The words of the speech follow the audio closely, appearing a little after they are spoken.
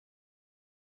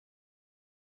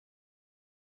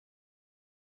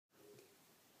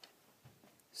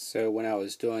So when I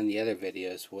was doing the other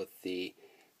videos with the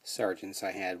Sergeants,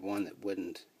 I had one that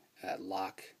wouldn't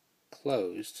lock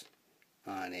closed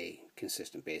on a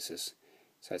consistent basis.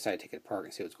 So I decided to take it apart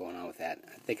and see what's going on with that.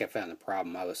 I think I found the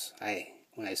problem.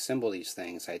 When I assemble these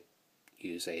things, I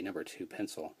use a number 2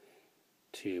 pencil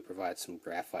to provide some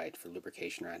graphite for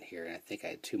lubrication around here, and I think I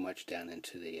had too much down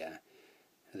into the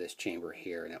this chamber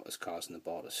here, and that was causing the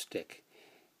ball to stick.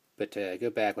 But to go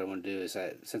back, what I want to do is,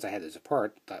 since I had this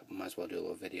apart, I thought I might as well do a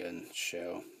little video and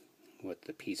show what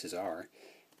the pieces are,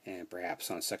 and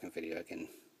perhaps on a second video I can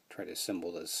try to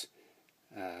assemble this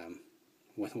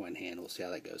with one hand. We'll see how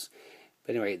that goes.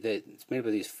 But anyway, it's made up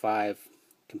of these 5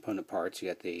 component parts. You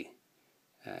got the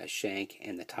shank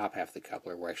and the top half of the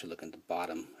coupler. We're actually looking at the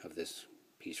bottom of this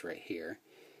piece right here.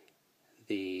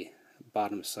 The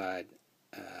bottom side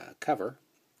cover,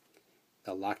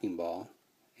 the locking ball,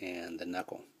 and the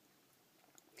knuckle.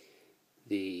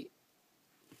 The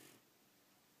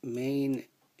main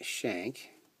shank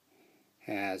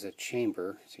has a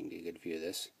chamber, so you can get a good view of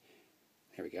this.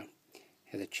 There we go.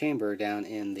 Has a chamber down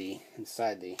in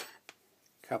inside the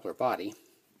coupler body,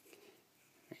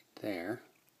 right there.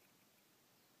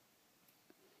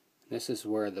 This is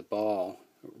where the ball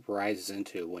rises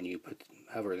into when you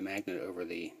hover the magnet over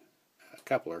the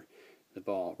coupler. The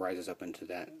ball rises up into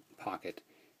that pocket,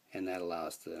 and that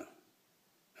allows the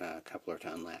coupler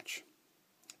to unlatch.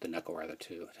 The knuckle rather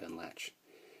to unlatch.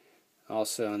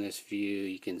 Also in this view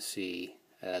you can see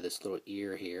this little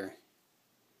ear here.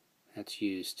 That's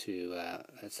used to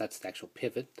that's the actual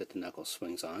pivot that the knuckle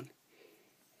swings on.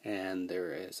 And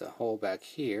there is a hole back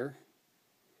here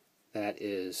that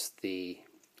is the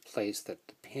place that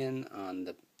the pin on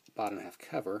the bottom half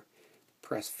cover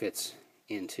press fits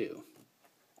into.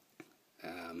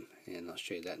 And I'll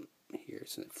show you that here.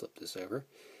 So flip this over.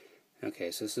 Okay,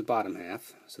 so this is the bottom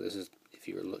half. So this is, if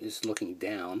you were just looking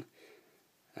down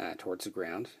towards the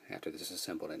ground, after this is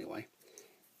assembled anyway.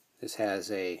 This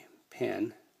has a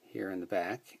pin here in the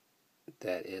back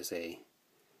that is a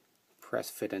press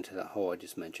fit into the hole I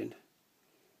just mentioned.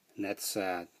 And that's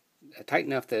tight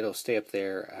enough that it'll stay up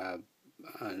there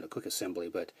on a quick assembly,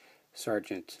 but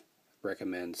Sergeant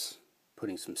recommends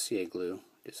putting some CA glue,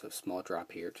 just a small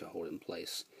drop here to hold it in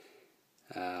place.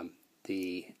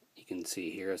 You can see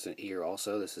here is an ear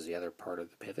also. This is the other part of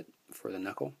the pivot for the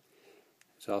knuckle.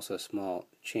 There's also a small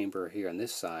chamber here on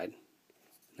this side.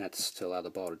 That's to allow the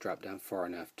ball to drop down far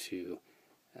enough to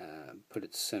put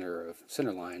its center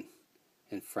line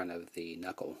in front of the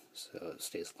knuckle so it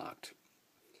stays locked.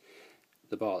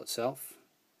 The ball itself,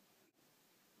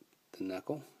 the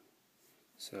knuckle.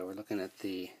 So we're looking at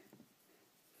the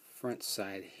front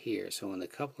side here. So when the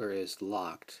coupler is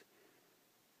locked,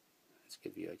 let's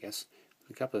give you, I guess,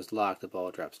 when the coupler is locked, the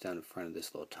ball drops down in front of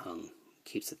this little tongue,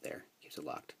 keeps it there, keeps it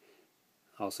locked.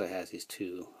 Also has these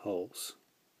 2 holes,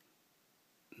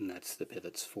 and that's the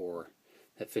pivots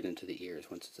that fit into the ears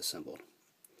once it's assembled.